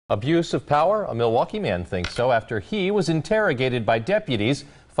Abuse of power? A Milwaukee man thinks so after he was interrogated by deputies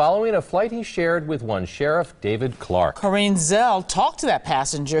following a flight he shared with one Sheriff David Clarke. Corrine Zell talked to that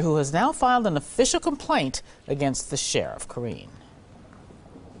passenger who has now filed an official complaint against the sheriff. Corrine.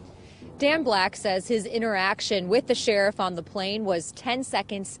 Dan Black says his interaction with the sheriff on the plane was 10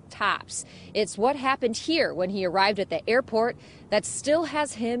 seconds tops. It's what happened here when he arrived at the airport that still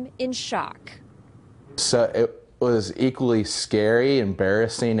has him in shock. So it was equally scary,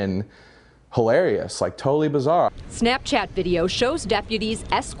 embarrassing, and hilarious, like totally bizarre. Snapchat video shows deputies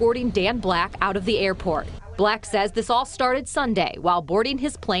escorting Dan Black out of the airport. Black says this all started Sunday while boarding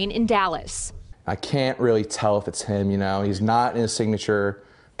his plane in Dallas. I can't really tell if it's him, you know. He's not in his signature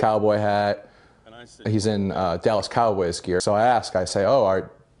cowboy hat. He's in Dallas Cowboys gear. So I say, oh, are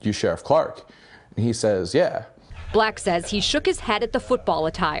you Sheriff Clarke? And he says, yeah. Black says he shook his head at the football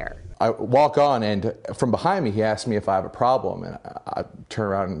attire. I walk on, and from behind me, he asked me if I have a problem, and I turn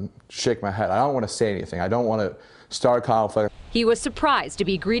around and shake my head. I don't want to say anything. I don't want to start a conflict. He was surprised to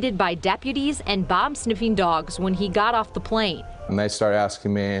be greeted by deputies and bomb-sniffing dogs when he got off the plane. And they started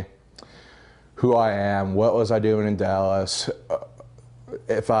asking me who I am, what was I doing in Dallas,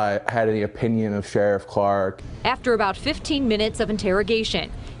 if I had any opinion of Sheriff Clarke. After about 15 minutes of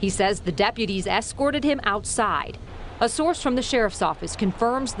interrogation, he says the deputies escorted him outside. A source from the sheriff's office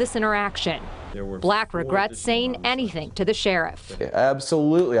confirms this interaction. Black regrets saying anything to the sheriff.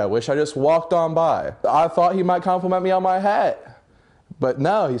 Absolutely. I wish I just walked on by. I thought he might compliment me on my hat. But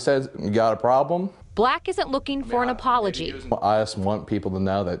no, he says, you got a problem? Black isn't looking for an apology. I just want people to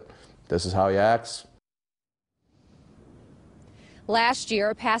know that this is how he acts. Last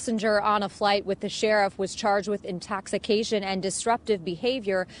year, a passenger on a flight with the sheriff was charged with intoxication and disruptive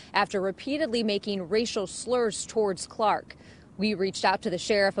behavior after repeatedly making racial slurs towards Clarke. We reached out to the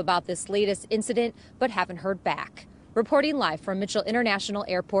sheriff about this latest incident, but haven't heard back. Reporting live from Mitchell International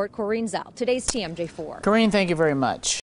Airport, Corrine Zell, today's TMJ4. Corrine, thank you very much.